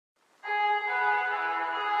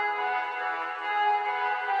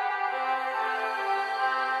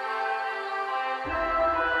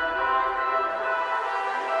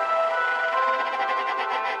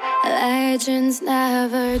Legends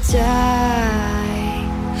never die.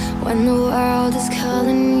 When the world is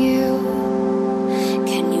calling you,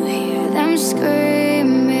 can you hear them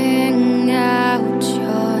screaming out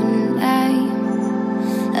your name?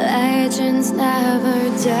 Legends never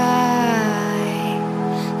die.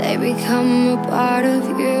 They become a part of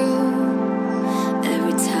you.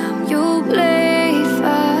 Every time you play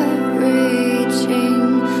for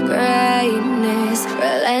reaching greatness,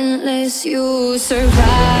 relentless, you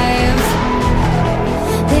survive.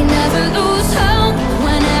 They never lose hope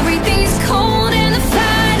when everything's cold and the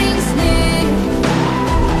fighting's near.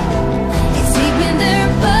 It's deep in their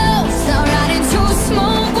bones, they'll ride into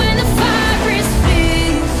smoke when the fire is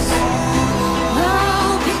fierce. Oh,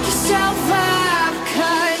 pick yourself up,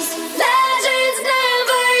 'cause legends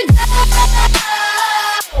never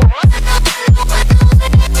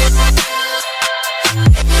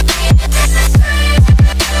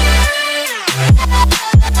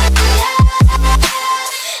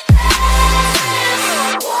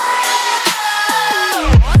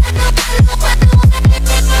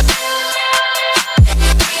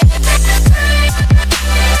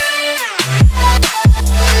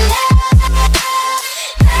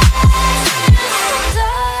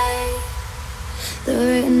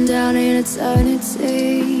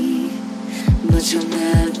eternity, but you'll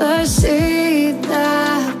never see the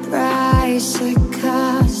price it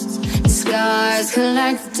costs. The scars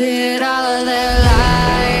collected all of their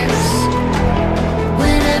lives.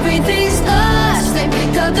 When everything's lost, they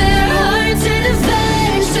pick up their hearts and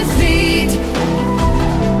avenge defeat.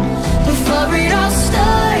 Before it all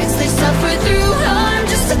starts, they suffer through harm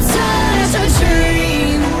just to touch a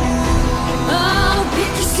dream. Oh,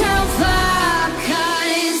 pick yourself up,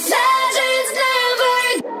 'cause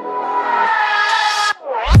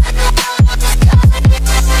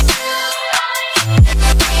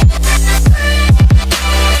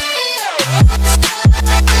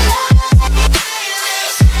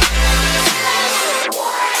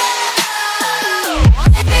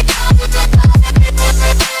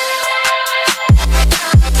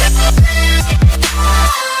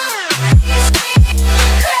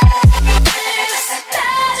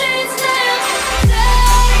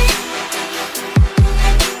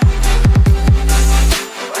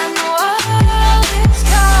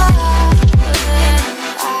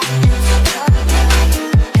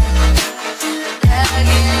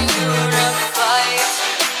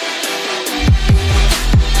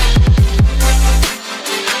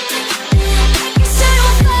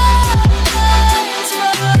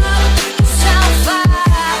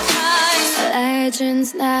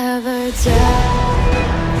legends never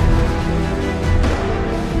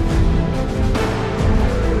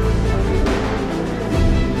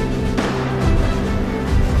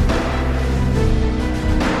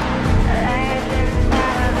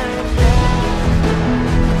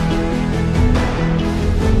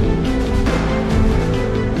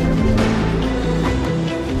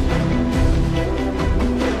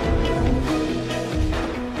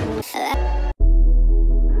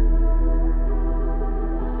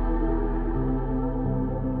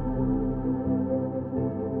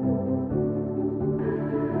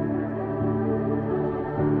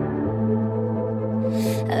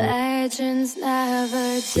legends never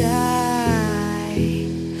die.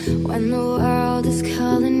 When the world is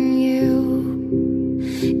calling you,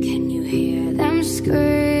 can you hear them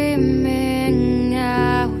screaming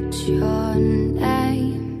out your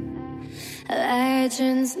name?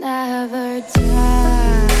 Legends never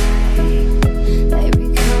die. They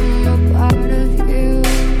become a part of you.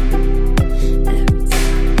 Every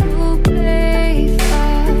time you play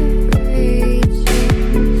for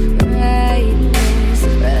reaching greatness,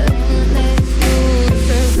 relentless, you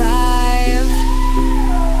survive.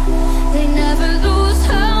 They never lose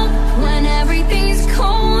hope when everything's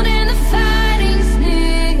cold and the fighting's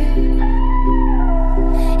near.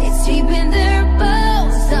 It's deep in their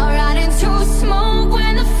bones, they'll ride into smoke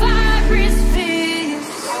when the fire is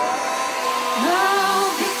fierce. Oh,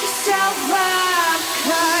 pick yourself up,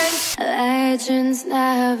 'cause legends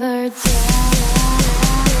never die.